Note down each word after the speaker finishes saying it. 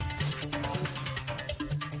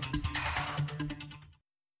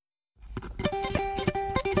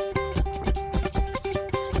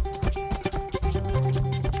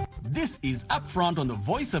This is Upfront on the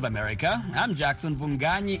Voice of America. I'm Jackson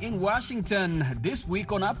Vunganyi in Washington. This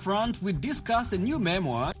week on Upfront, we discuss a new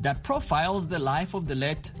memoir that profiles the life of the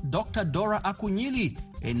late Dr. Dora Akunyili,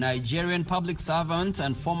 a Nigerian public servant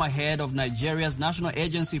and former head of Nigeria's National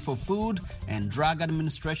Agency for Food and Drug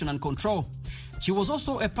Administration and Control. She was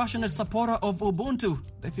also a passionate supporter of Ubuntu,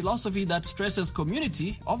 the philosophy that stresses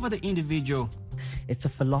community over the individual. It's a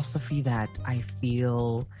philosophy that I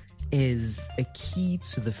feel is a key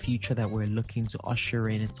to the future that we're looking to usher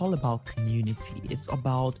in. It's all about community. It's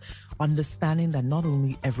about understanding that not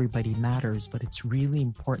only everybody matters, but it's really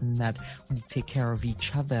important that we take care of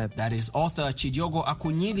each other. That is author Chidiogo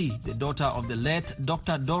Akunyili, the daughter of the late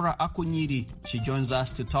Dr. Dora Akunyili. She joins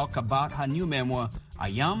us to talk about her new memoir, I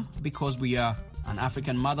Am Because We Are, an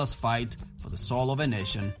African mother's fight for the soul of a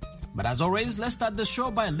nation. But as always, let's start the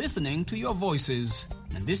show by listening to your voices.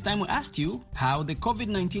 And this time we asked you how the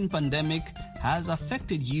COVID-19 pandemic has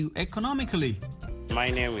affected you economically. My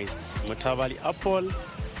name is Mutabali Apol,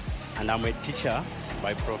 and I'm a teacher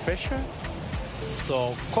by profession.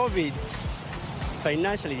 So COVID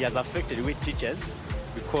financially has affected we teachers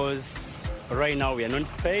because right now we are not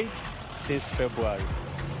paid since February.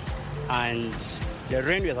 And the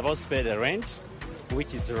rent, we are supposed to pay the rent,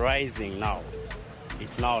 which is rising now.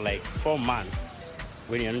 It's now like 4 months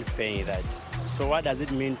when you're not paying that. So what does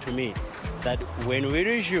it mean to me? That when we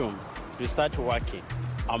resume to start working,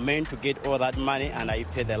 I'm meant to get all that money and I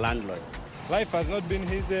pay the landlord. Life has not been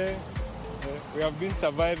easy. We have been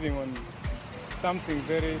surviving on something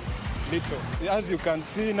very little. As you can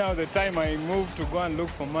see now, the time I move to go and look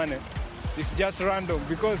for money, it's just random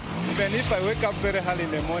because even if I wake up very early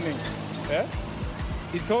in the morning,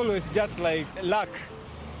 it's always just like luck.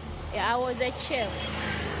 I was a chef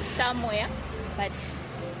somewhere, but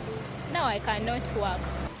now I cannot work.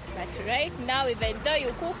 But right now, even though you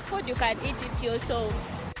cook food, you can eat it yourselves.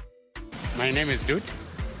 My name is Dude.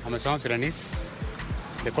 I'm a South Sudanese.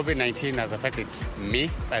 The COVID-19 has affected me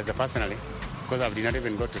as a personally because I did not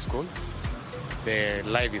even go to school. The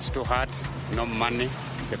life is too hard, no money.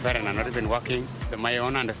 The parents are not even working. My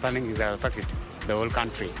own understanding is that affected the whole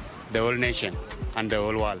country, the whole nation, and the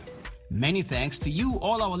whole world. Many thanks to you,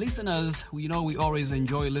 all our listeners. We know we always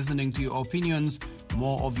enjoy listening to your opinions.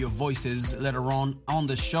 More of your voices later on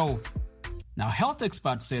the show. Now, health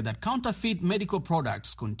experts say that counterfeit medical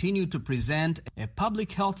products continue to present a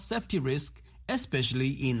public health safety risk, especially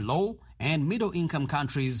in low and middle-income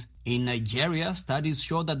countries. In Nigeria, studies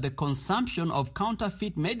show that the consumption of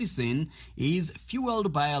counterfeit medicine is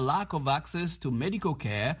fueled by a lack of access to medical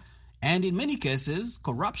care and, in many cases,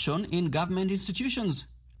 corruption in government institutions.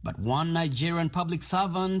 But one Nigerian public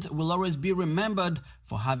servant will always be remembered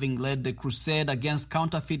for having led the crusade against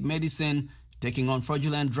counterfeit medicine, taking on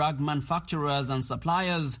fraudulent drug manufacturers and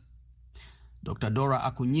suppliers. Dr. Dora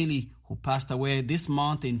Akunyili, who passed away this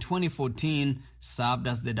month in 2014, served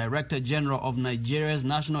as the Director General of Nigeria's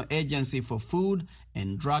National Agency for Food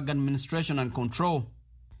and Drug Administration and Control.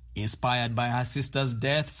 Inspired by her sister's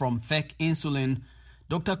death from fake insulin,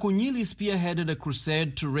 Dr. Akunyili spearheaded a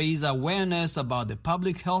crusade to raise awareness about the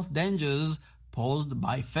public health dangers posed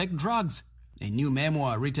by fake drugs. A new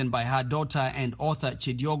memoir written by her daughter and author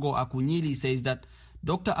Chidiogo Akunyili says that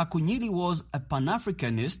Dr. Akunyili was a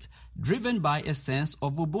Pan-Africanist driven by a sense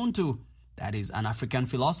of Ubuntu. That is an African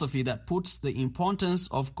philosophy that puts the importance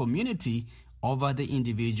of community over the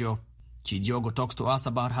individual. Chidiogo talks to us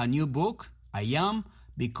about her new book, I Am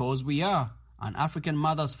Because We Are, an African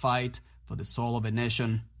mother's fight for the soul of a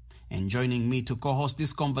nation. And joining me to co-host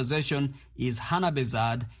this conversation is Hannah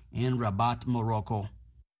Bezad in Rabat, Morocco.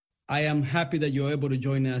 I am happy that you're able to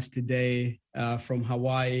join us today from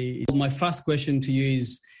Hawaii. My first question to you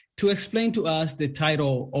is to explain to us the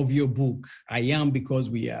title of your book, I Am Because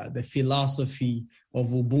We Are, the philosophy of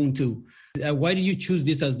Ubuntu. Why did you choose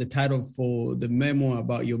this as the title for the memoir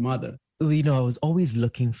about your mother? You know, I was always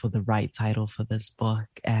looking for the right title for this book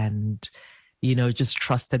and just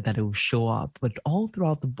trusted that it would show up. But all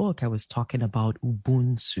throughout the book, I was talking about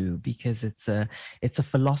Ubuntu because it's a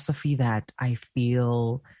philosophy that I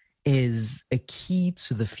feel is a key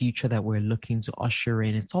to the future that we're looking to usher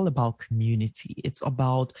in. It's all about community. It's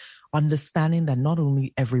about understanding that not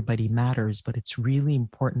only everybody matters, but it's really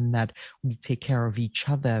important that we take care of each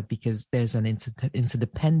other because there's an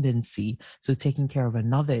interdependency. So taking care of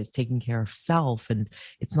another is taking care of self. And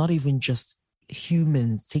it's not even just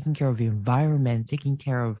humans, taking care of the environment, taking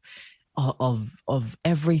care of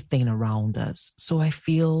everything around us. So I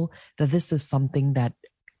feel that this is something that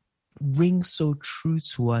rings so true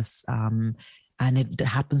to us, and it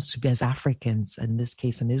happens to be as Africans in this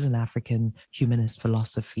case, and is an African humanist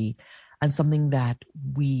philosophy. and something that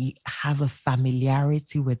we have a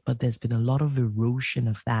familiarity with, but there's been a lot of erosion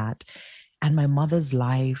of that. And my mother's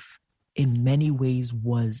life, in many ways,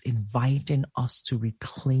 was inviting us to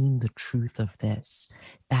reclaim the truth of this,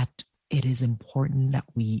 that it is important that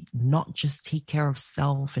we not just take care of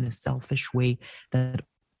self in a selfish way that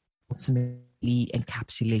ultimately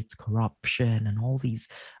encapsulates corruption and all these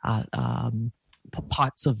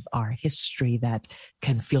parts of our history that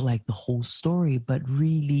can feel like the whole story, but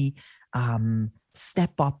really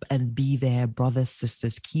step up and be their brothers,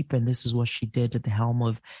 sisters, keeper. And this is what she did at the helm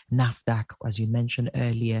of NAFDAC, as you mentioned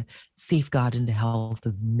earlier, safeguarding the health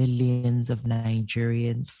of millions of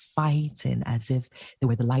Nigerians, fighting as if they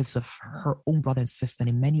were the lives of her own brother and sister. And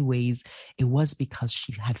in many ways, it was because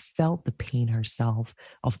she had felt the pain herself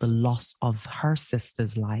of the loss of her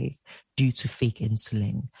sister's life due to fake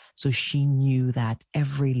insulin. So she knew that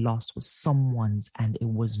every loss was someone's and it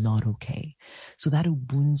was not okay. So that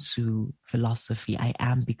Ubuntu philosophy, I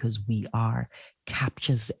am because we are,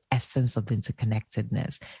 captures the essence of the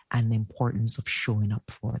interconnectedness and the importance of showing up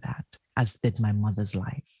for that, as did my mother's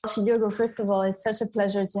life. Chidiogo, first of all, it's such a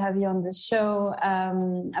pleasure to have you on the show.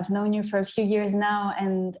 I've known you for a few years now,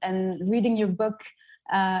 and reading your book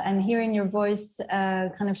and hearing your voice,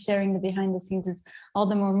 kind of sharing the behind the scenes, is all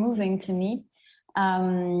the more moving to me.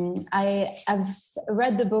 I've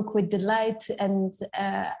read the book with delight, and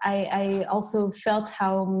I also felt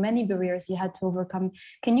how many barriers you had to overcome.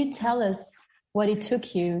 Can you tell us what it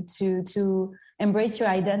took you to embrace your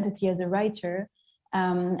identity as a writer,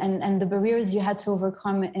 and the barriers you had to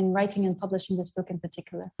overcome in writing and publishing this book in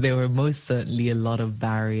particular? There were most certainly a lot of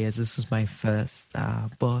barriers. This was my first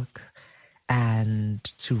book. And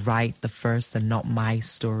to write the first and not my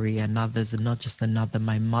story and others, and not just another,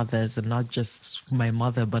 my mother's, and not just my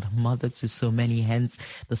mother, but mother to so many, hence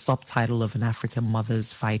the subtitle of An African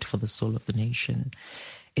Mother's Fight for the Soul of the Nation.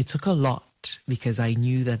 It took a lot because I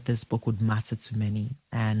knew that this book would matter to many.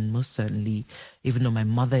 And most certainly, even though my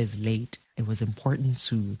mother is late, it was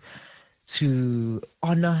important to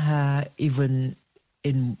honor her, even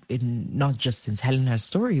in not just in telling her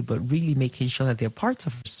story, but really making sure that there are parts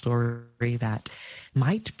of her story that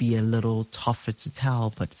might be a little tougher to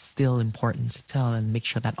tell, but still important to tell, and make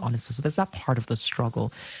sure that honest. So there's that part of the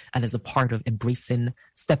struggle, and there's a part of embracing,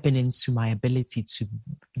 stepping into my ability to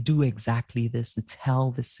do exactly this, to tell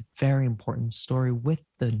this very important story with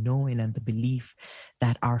the knowing and the belief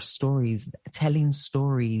that our stories, telling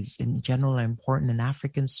stories in general, are important, and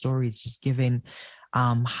African stories, just giving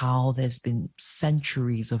how there's been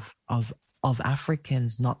centuries of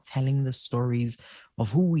Africans not telling the stories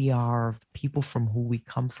of who we are, of the people from who we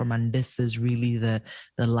come from. And this is really the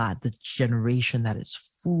generation that is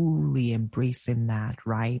fully embracing that,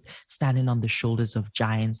 right? Standing on the shoulders of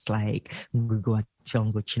giants like Ngugi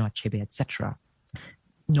Tiongo, Chinua Achebe, etc.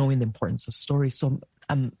 Knowing the importance of stories. So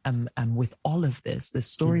with all of this, the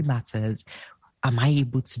story matters. Am I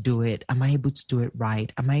able to do it? Am I able to do it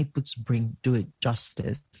right? Am I able to do it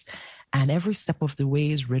justice? And every step of the way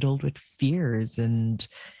is riddled with fears and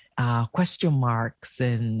question marks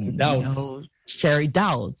and doubts. Sharing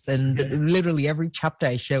doubts. And literally every chapter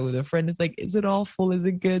I share with a friend, it's like, is it awful? Is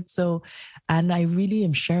it good? So, and I really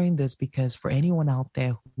am sharing this because for anyone out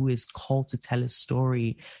there who is called to tell a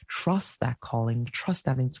story, trust that calling, trust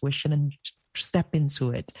that intuition, and step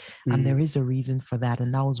into it. And there is a reason for that.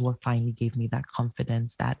 And that was what finally gave me that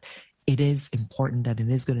confidence that it is important, that it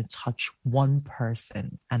is going to touch one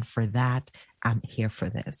person. And for that, I'm here for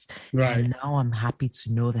this. Right. And now I'm happy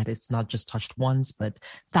to know that it's not just touched once, but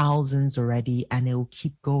thousands already, and it will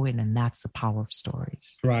keep going. And that's the power of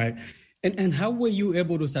stories. Right. And how were you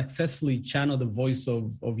able to successfully channel the voice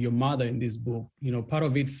of your mother in this book? You know, part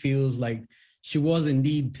of it feels like she was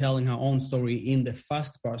indeed telling her own story in the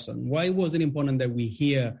first person. Why was it important that we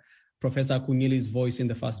hear Professor Akunyili's voice in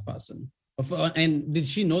the first person? And did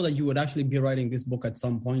she know that you would actually be writing this book at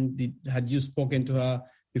some point? Had you spoken to her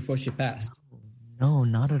before she passed? No,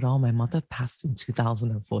 not at all. My mother passed in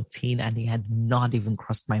 2014, and it had not even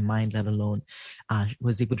crossed my mind, let alone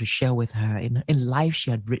was able to share with her. In life,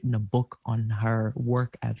 she had written a book on her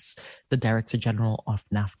work as the Director General of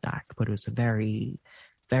NAFDAC, but it was a very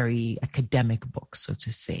academic book, so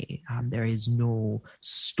to say. There is no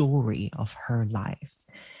story of her life.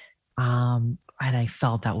 And I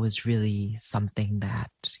felt that was really something that,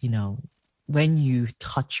 you know, when you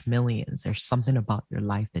touch millions, there's something about your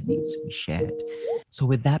life that needs to be shared. So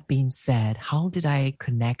with that being said, how did I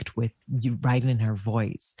connect with you writing in her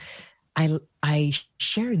voice? I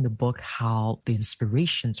share in the book how the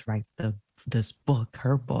inspiration to write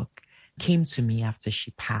her book, came to me after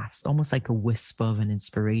she passed, almost like a whisper of an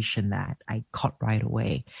inspiration that I caught right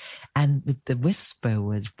away. And the whisper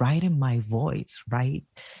was right in my voice, right?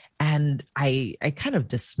 And I kind of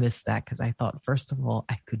dismissed that because I thought, first of all,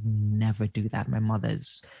 I could never do that. My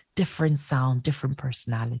mother's different sound, different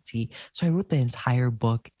personality. So I wrote the entire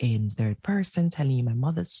book in third person, telling you my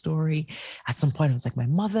mother's story. At some point, it was like my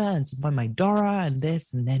mother, and at some point, my Dora, and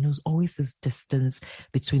this. And then it was always this distance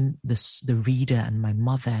between the reader and my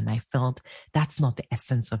mother. And I felt that's not the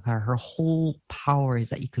essence of her. Her whole power is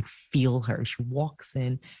that you could feel her. She walks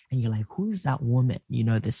in and you're like, who's that woman? You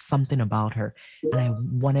know, there's something about her. And I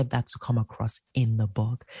wanted that to come across in the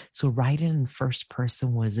book. So writing in first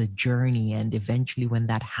person was a journey. And eventually when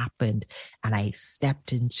that happened and I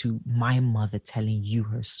stepped into my mother telling you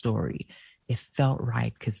her story, it felt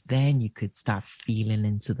right, because then you could start feeling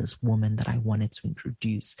into this woman that I wanted to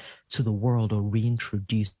introduce to the world, or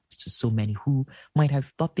reintroduce to so many who might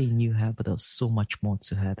have thought they knew her, but there was so much more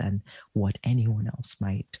to her than what anyone else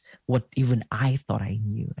might, what even I thought I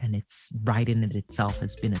knew. And it's writing it itself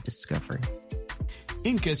has been a discovery.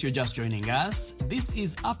 In case you're just joining us, this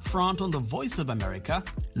is Upfront on the Voice of America.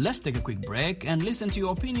 Let's take a quick break and listen to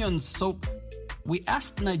your opinions. So we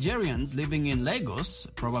asked Nigerians living in Lagos,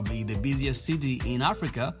 probably the busiest city in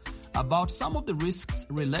Africa, about some of the risks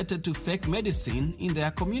related to fake medicine in their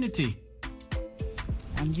community.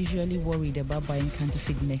 I'm usually worried about buying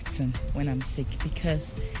counterfeit medicine when I'm sick,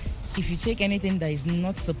 because if you take anything that is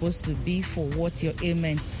not supposed to be for what your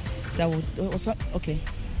ailment, that would also, okay.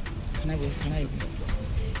 Can I?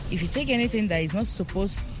 If you take anything that is not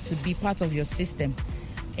supposed to be part of your system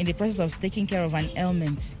in the process of taking care of an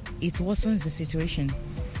ailment, it worsens the situation.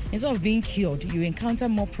 Instead of being cured, you encounter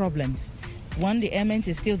more problems. One, the ailment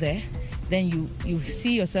is still there, then you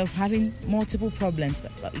see yourself having multiple problems.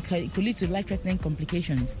 It could lead to life-threatening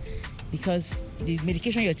complications because the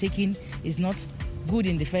medication you're taking is not good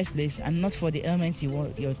in the first place and not for the ailments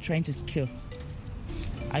you're trying to cure.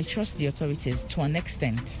 I trust the authorities to an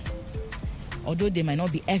extent, although they might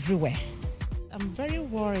not be everywhere. I'm very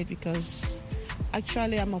worried because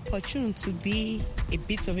actually I'm opportune to be a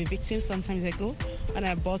bit of a victim some time ago, and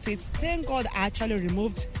I bought it. Thank God I actually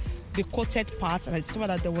removed the coated parts and I discovered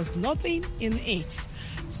that there was nothing in it.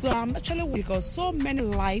 So I'm actually worried because so many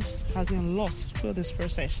lives has been lost through this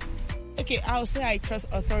process. Okay, I'll say I trust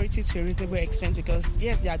authorities to a reasonable extent because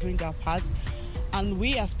yes, they are doing their part, and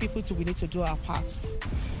we as people too, we need to do our parts.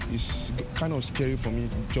 It's kind of scary for me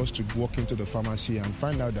just to walk into the pharmacy and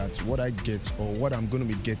find out that what I get or what I'm going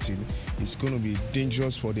to be getting is going to be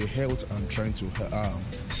dangerous for the health I'm trying to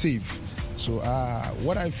save. So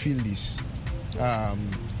what I feel is,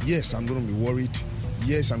 yes, I'm going to be worried.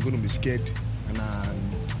 Yes, I'm going to be scared. And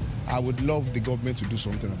I would love the government to do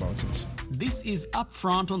something about it. This is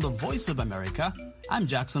Upfront on the Voice of America. I'm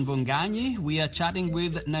Jackson Vonganyi. We are chatting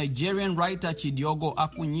with Nigerian writer Chidiogo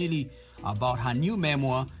Akunyili about her new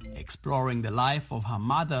memoir, exploring the life of her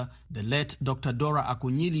mother, the late Dr. Dora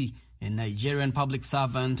Akunyili, a Nigerian public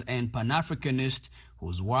servant and Pan-Africanist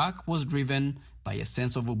whose work was driven by a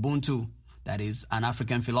sense of Ubuntu, that is, an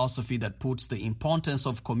African philosophy that puts the importance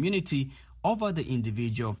of community over the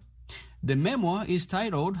individual. The memoir is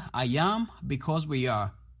titled, I Am Because We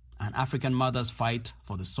Are, An African Mother's Fight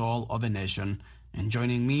for the Soul of a Nation. And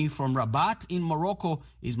joining me from Rabat in Morocco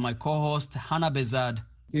is my co-host, Hannah Bezad.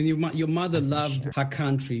 And your mother loved her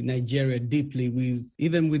country, Nigeria, deeply,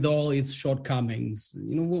 even with all its shortcomings.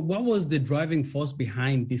 You know, what was the driving force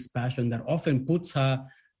behind this passion that often puts her,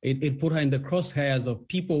 it put her in the crosshairs of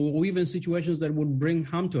people or even situations that would bring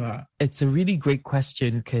harm to her? It's a really great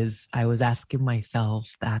question because I was asking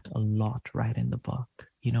myself that a lot right in the book.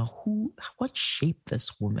 You know, what shaped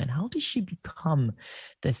this woman? How did she become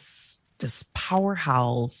this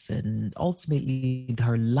powerhouse, and ultimately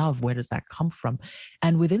her love, where does that come from?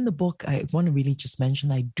 And within the book, I want to really just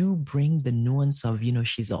mention, I do bring the nuance of, you know,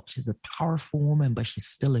 she's a powerful woman, but she's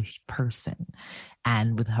still a person.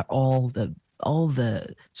 And with her, all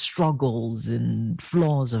the struggles and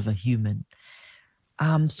flaws of a human.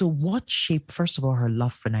 So what shaped, first of all, her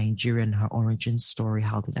love for Nigeria and her origin story?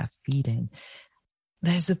 How did that feed in?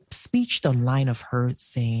 There's a speech online of her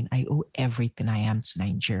saying, I owe everything I am to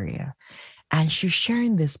Nigeria. And she's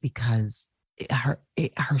sharing this because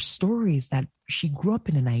her story is that she grew up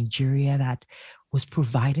in a Nigeria that was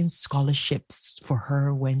providing scholarships for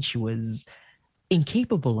her when she was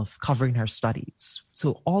incapable of covering her studies.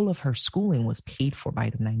 So all of her schooling was paid for by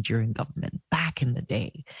the Nigerian government back in the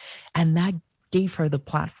day. And that gave her the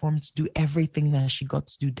platform to do everything that she got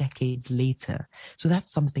to do decades later. So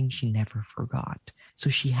that's something she never forgot. So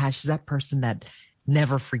she's that person that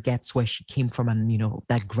never forgets where she came from and,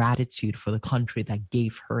 that gratitude for the country that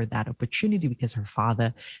gave her that opportunity, because her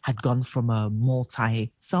father had gone from a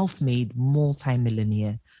self-made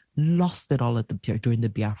multi-millionaire, lost it all during the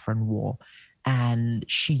Biafran War. And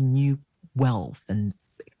she knew wealth and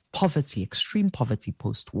poverty, extreme poverty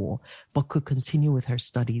post-war, but could continue with her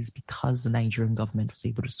studies because the Nigerian government was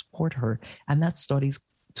able to support her. And that studies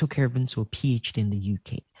took her into a PhD in the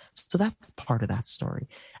UK. So that's part of that story.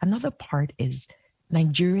 Another part is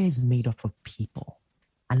Nigeria is made up of people.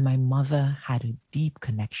 And my mother had a deep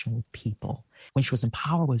connection with people. When she was in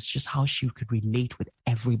power, was just how she could relate with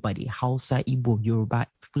everybody. Hausa, Igbo, Yoruba,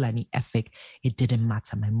 Fulani, Efik, it didn't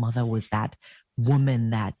matter. My mother was that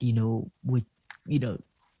woman that, would,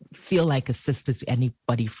 feel like a sister to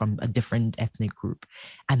anybody from a different ethnic group.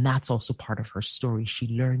 And that's also part of her story. She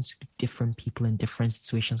learned to be different people in different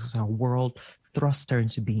situations, because our world thrust her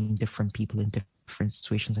into being different people in different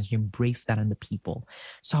situations, and she embraced that in the people.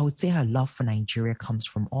 So I would say her love for Nigeria comes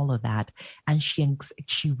from all of that. And she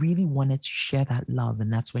really wanted to share that love.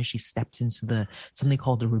 And that's when she stepped into something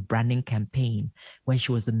called the rebranding campaign, when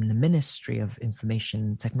she was in the Ministry of Information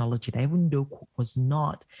and Technology, that even though was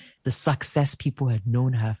not the success people had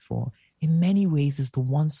known her for, in many ways is the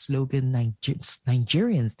one slogan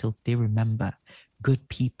Nigerians till today remember: good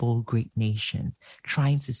people, great nation.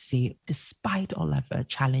 Trying to say, despite all of our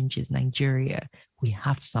challenges, Nigeria, we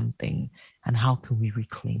have something, and how can we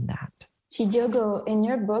reclaim that? Chidiogo, in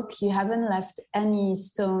your book, you haven't left any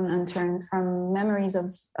stone unturned, from memories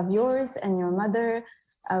of yours and your mother,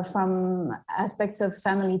 from aspects of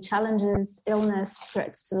family challenges, illness,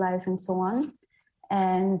 threats to life, and so on.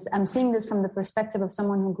 And I'm seeing this from the perspective of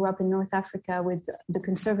someone who grew up in North Africa with the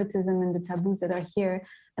conservatism and the taboos that are here.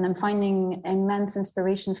 And I'm finding immense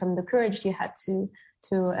inspiration from the courage you had to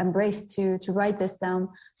embrace to write this down.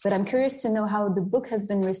 But I'm curious to know how the book has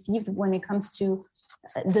been received when it comes to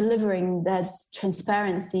delivering that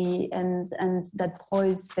transparency and that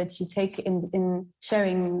poise that you take in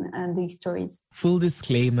sharing these stories. Full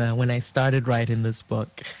disclaimer, when I started writing this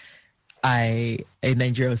book, in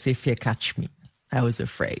Nigeria would say, fear catch me. I was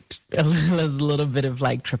afraid. There was a little bit of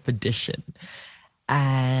trepidation.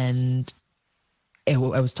 And I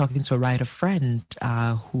was talking to a writer friend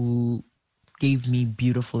who gave me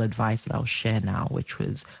beautiful advice that I'll share now, which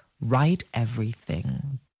was, write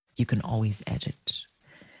everything. You can always edit.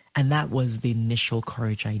 And that was the initial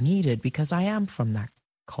courage I needed, because I am from that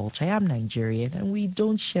culture. I am Nigerian, and we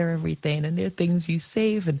don't share everything. And there are things you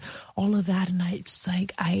save and all of that. And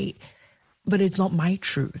but it's not my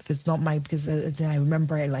truth. It's not because then I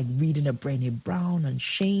remember reading a Brené Brown on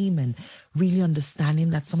shame, and really understanding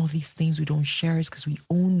that some of these things we don't share is because we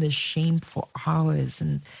own the shame for ours,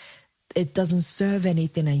 and it doesn't serve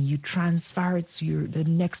anything, and you transfer it to the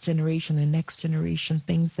next generation,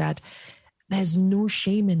 things that there's no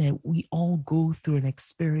shame in it. We all go through and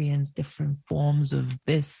experience different forms of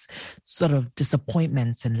this sort of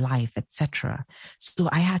disappointments in life, etc. So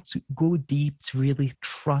I had to go deep to really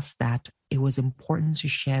trust that it was important to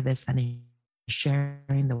share this, and in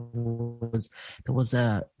sharing there was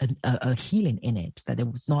a healing in it, that it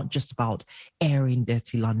was not just about airing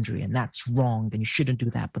dirty laundry, and that's wrong, and you shouldn't do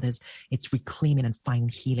that, but it's reclaiming and finding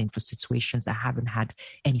healing for situations that haven't had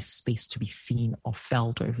any space to be seen or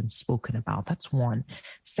felt or even spoken about. That's one.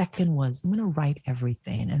 Second was, I'm going to write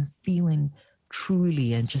everything and feeling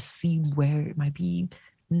truly, and just see where it might be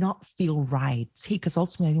not feel right. Because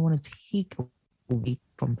ultimately I didn't want to take away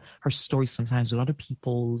from her story sometimes with other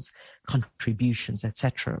people's contributions,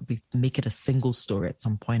 etc. We make it a single story at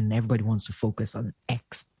some point, and everybody wants to focus on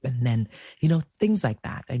X, and then things like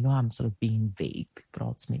that. I know I'm sort of being vague, but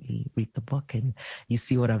ultimately read the book and you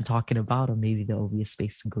see what I'm talking about, or maybe there will be a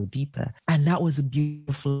space to go deeper. And that was a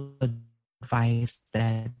beautiful advice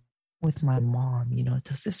that with my mom,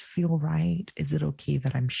 does this feel right? Is it okay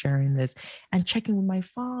that I'm sharing this? And checking with my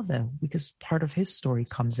father, because part of his story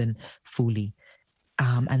comes in fully.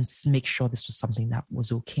 And make sure this was something that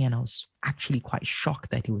was okay. And I was actually quite shocked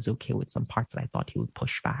that he was okay with some parts that I thought he would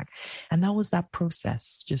push back. And that was that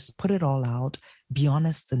process. Just put it all out, be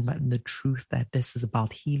honest and the truth that this is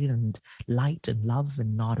about healing and light and love,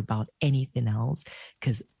 and not about anything else,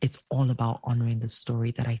 because it's all about honoring the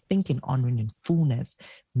story that I think in honoring in fullness,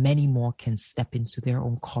 many more can step into their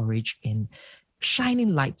own courage in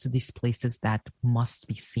shining light to these places that must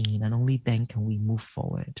be seen. And only then can we move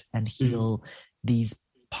forward and heal these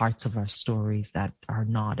parts of our stories that are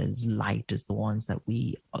not as light as the ones that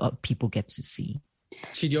people get to see.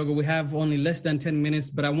 Chidiogo, we have only less than 10 minutes,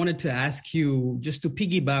 but I wanted to ask you, just to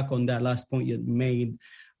piggyback on that last point you made,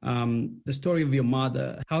 the story of your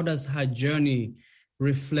mother. How does her journey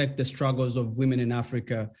reflect the struggles of women in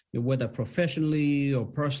Africa, whether professionally or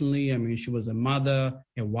personally. I mean, she was a mother,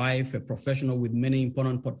 a wife, a professional with many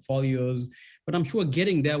important portfolios. But I'm sure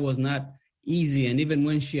getting there was not easy. And even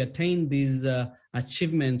when she attained these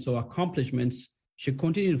achievements or accomplishments, she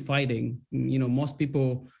continued fighting. You know, most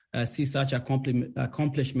people see such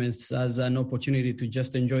accomplishments as an opportunity to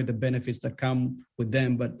just enjoy the benefits that come with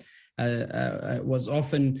them. But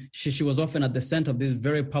she was often at the center of these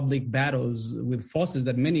very public battles with forces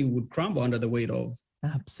that many would crumble under the weight of.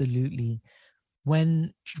 Absolutely.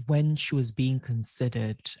 When she was being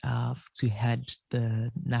considered to head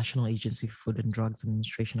the National Agency for Food and Drugs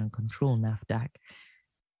Administration and Control, NAFDAC,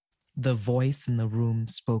 the voice in the room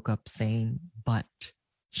spoke up saying, but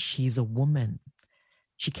she's a woman.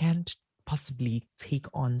 She can't possibly take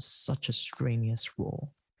on such a strenuous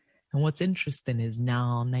role. And what's interesting is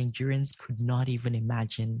now Nigerians could not even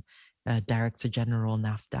imagine a Director General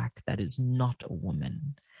NAFDAC that is not a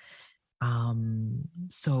woman.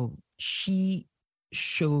 So she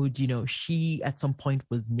showed, she at some point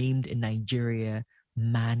was named in Nigeria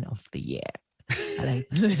Man of the Year. That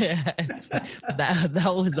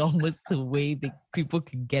was almost the way that people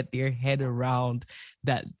could get their head around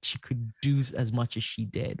that she could do as much as she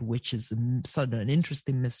did, which is sort of an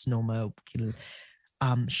interesting misnomer.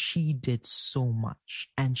 She did so much,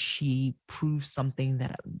 and she proved something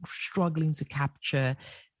that I'm struggling to capture,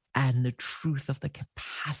 and the truth of the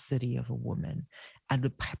capacity of a woman and the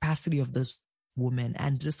capacity of this woman.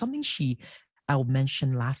 And there's something I'll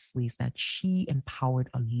mention lastly is that she empowered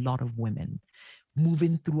a lot of women,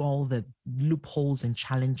 moving through all the loopholes and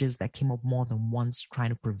challenges that came up more than once trying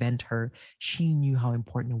to prevent her. She knew how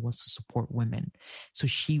important it was to support women. So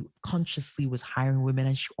she consciously was hiring women.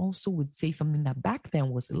 And she also would say something that back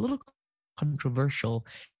then was a little controversial,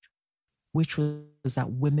 which was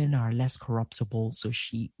that women are less corruptible. So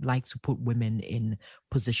she liked to put women in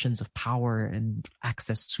positions of power and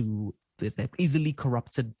access to the easily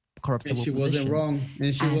corruptible and she wasn't wrong.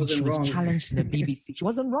 And she was challenged in the BBC. She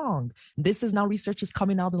wasn't wrong. This is now research is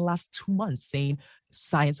coming out in the last 2 months saying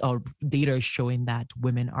science or data is showing that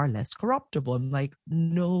women are less corruptible. I'm like,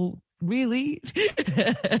 no, really?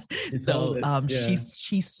 So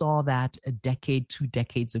she saw that a decade, 2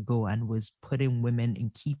 decades ago, and was putting women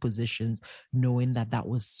in key positions, knowing that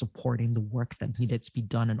was supporting the work that needed to be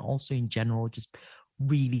done, and also in general, just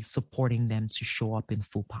really supporting them to show up in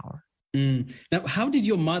full power. Now, how did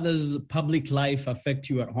your mother's public life affect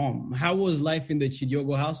you at home? How was life in the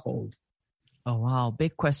Chidiogo household? Oh, wow.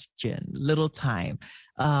 Big question. Little time.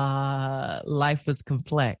 Life was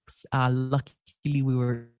complex. Luckily, we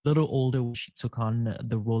were a little older when she took on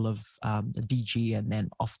the role of the DG, and then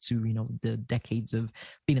off to, the decades of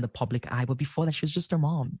being in the public eye. But before that, she was just her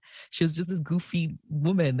mom. She was just this goofy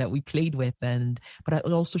woman that we played with. But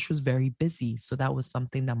also she was very busy. So that was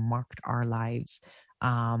something that marked our lives.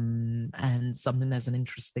 And something that's an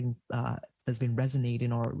interesting, that's been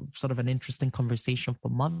resonating, or sort of an interesting conversation for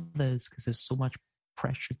mothers, because there's so much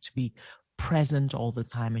pressure to be present all the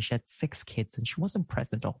time. And she had 6 kids and she wasn't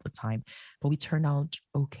present all the time, but we turned out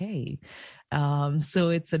okay. So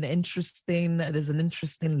there's an interesting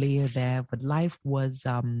layer there, but life was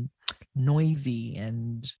noisy,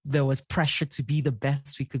 and there was pressure to be the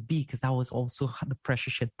best we could be, because that was also the pressure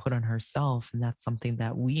she had put on herself. And that's something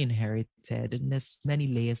that we inherited. And there's many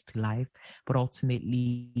layers to life, but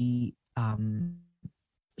ultimately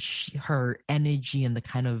her energy and the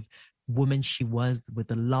kind of woman she was, with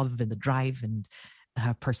the love and the drive and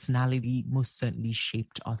her personality, most certainly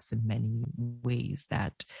shaped us in many ways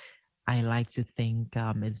that I like to think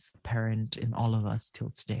is apparent in all of us till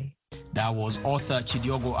today. That was author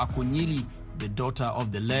Chidiogo Akunyili, the daughter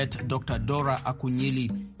of the late Dr. Dora Akunyili,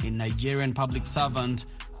 a Nigerian public servant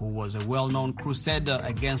who was a well-known crusader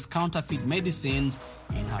against counterfeit medicines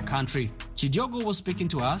in her country. Chidiogo was speaking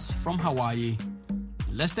to us from Hawaii.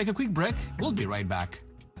 Let's take a quick break. We'll be right back.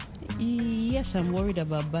 Yes, I'm worried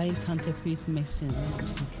about buying counterfeit medicine.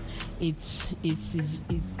 It's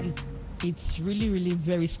really, really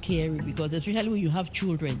very scary, because especially when you have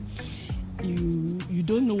children, you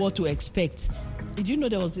don't know what to expect. Did you know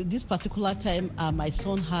there was this particular time my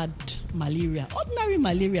son had malaria, ordinary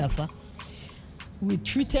malaria. We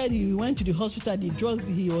treated, he went to the hospital,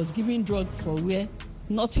 he was giving drugs for where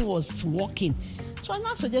nothing was working. So I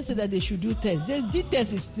now suggested that they should do tests. They did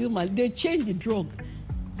tests, it's still they changed the drug.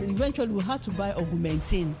 Eventually, we had to buy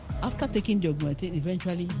Augmentin. After taking the Augmentin,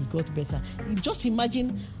 eventually he got better. You just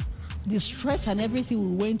imagine the stress and everything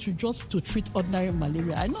we went through just to treat ordinary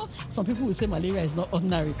malaria. I know some people will say malaria is not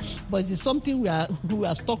ordinary, but it's something we are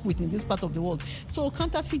stuck with in this part of the world. So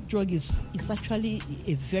counterfeit drug is actually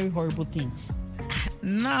a very horrible thing.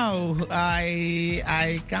 Now,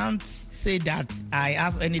 I can't say that I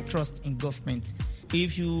have any trust in government.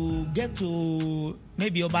 If you get to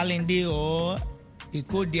maybe Obalende or a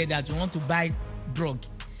code there that you want to buy drug,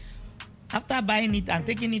 after buying it and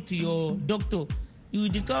taking it to your doctor, you will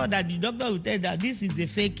discover that the doctor will tell you that this is a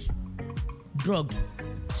fake drug.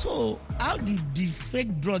 So how did the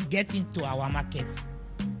fake drug get into our market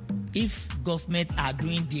if government are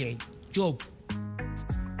doing their job?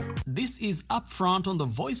 This is Upfront on the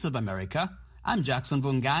Voice of America. I'm Jackson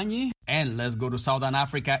Vunganyi, and let's go to Southern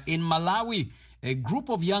Africa. In Malawi, a group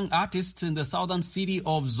of young artists in the southern city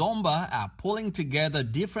of Zomba are pulling together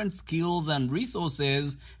different skills and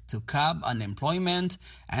resources to curb unemployment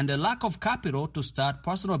and a lack of capital to start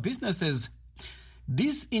personal businesses.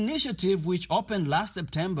 This initiative, which opened last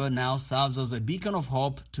September, now serves as a beacon of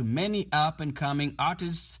hope to many up-and-coming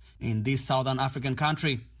artists in this southern African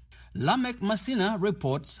country. Lamek Masina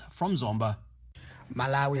reports from Zomba.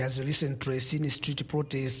 Malawi has recently seen street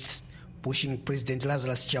protests pushing President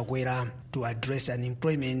Lazarus Chakwera to address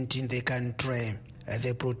unemployment in the country.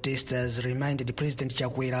 The protesters reminded President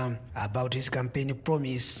Chakwera about his campaign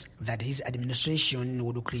promise that his administration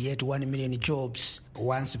would create 1 million jobs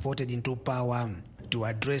once voted into power. To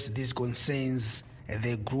address these concerns,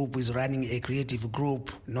 the group is running a creative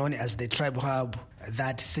group known as the Tribe Hub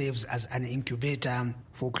that serves as an incubator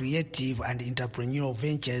for creative and entrepreneurial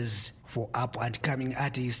ventures for up-and-coming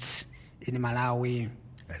artists in Malawi.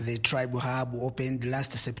 The Tribe Hub opened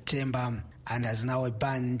last September and has now a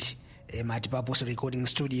band, a multi-purpose recording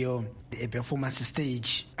studio, a performance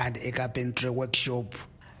stage, and a carpentry workshop.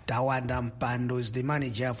 Tawanda Mpando is the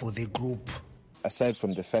manager for the group. Aside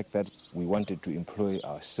from the fact that we wanted to employ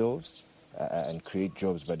ourselves and create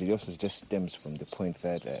jobs, but it also just stems from the point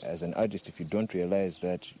that as an artist, if you don't realize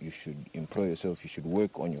that you should employ yourself, you should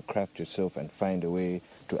work on your craft yourself and find a way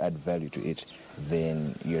to add value to it,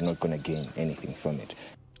 then you're not going to gain anything from it.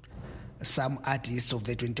 Some artists of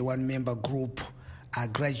the 21-member group are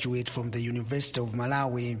graduates from the University of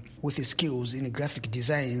Malawi with skills in graphic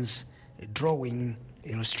designs, drawing,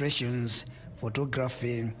 illustrations,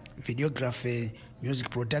 photography, videography, music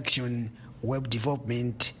production, web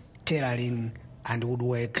development, tailoring, and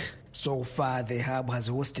woodwork. So far, the hub has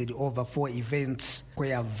hosted over 4 events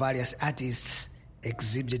where various artists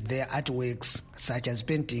exhibited their artworks, such as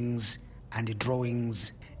paintings and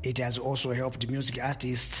drawings. It has also helped music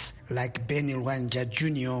artists like Benny Lwanja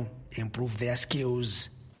Jr. improve their skills.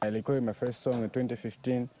 I recorded my first song in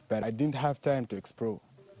 2015, but I didn't have time to explore.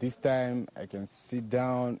 This time, I can sit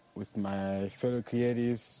down with my fellow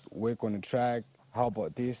creatives, work on the track. How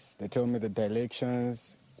about this? They tell me the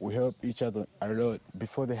directions. We help each other a lot.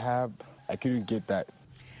 Before the hub, I couldn't get that.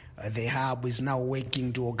 The hub is now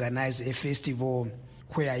working to organize a festival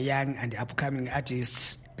where young and upcoming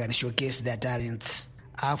artists can showcase their talents.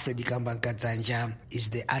 Alfred Kambankadzanja is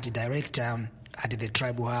the art director at the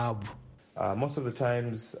Tribal Hub. Most of the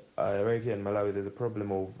times, right here in Malawi, there's a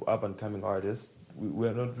problem of up-and-coming artists.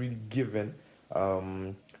 We're not really given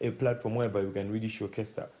a platform whereby we can really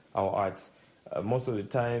showcase our arts. Most of the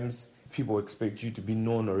times, people expect you to be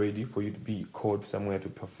known already for you to be called somewhere to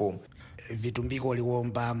perform. Vitumbiko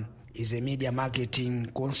Liwomba is a media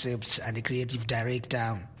marketing, concepts and creative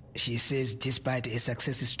director. She says despite a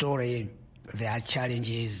success story, there are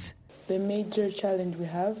challenges. The major challenge we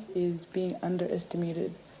have is being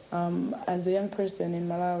underestimated. As a young person in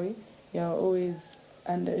Malawi, you're always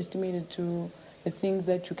underestimated to the things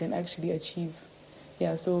that you can actually achieve.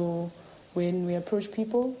 Yeah, so when we approach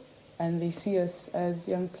people and they see us as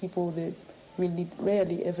young people, they really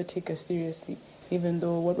rarely ever take us seriously, even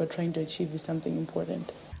though what we're trying to achieve is something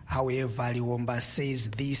important. However, Liwomba says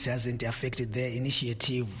this hasn't affected their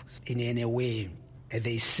initiative in any way.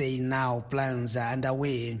 They say now plans are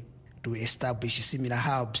underway to establish similar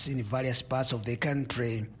hubs in various parts of the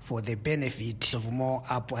country for the benefit of more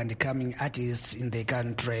up-and-coming artists in the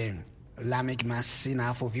country. Lamek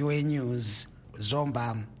Masina for VOA News,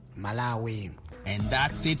 Zomba, Malawi. And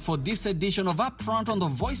that's it for this edition of Upfront on the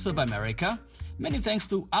Voice of America. Many thanks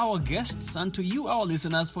to our guests and to you, our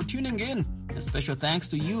listeners, for tuning in. A special thanks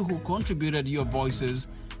to you who contributed your voices.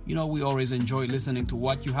 You know, we always enjoy listening to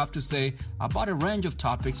what you have to say about a range of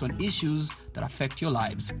topics on issues that affect your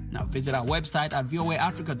lives. Now visit our website at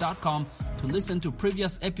voaafrica.com to listen to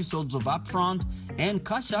previous episodes of Upfront and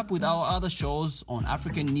catch up with our other shows on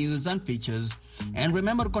African news and features. And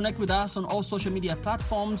remember to connect with us on all social media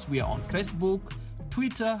platforms. We are on Facebook,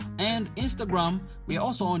 Twitter, and Instagram. We are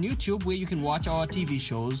also on YouTube, where you can watch our TV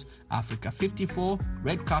shows, Africa 54,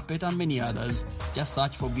 Red Carpet, and many others. Just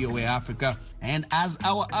search for VOA Africa. And as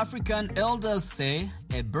our African elders say,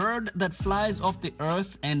 a bird that flies off the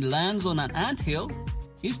earth and lands on an anthill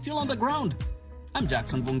is still on the ground. I'm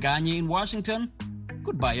Jackson Vunganyi in Washington.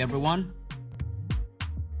 Goodbye, everyone.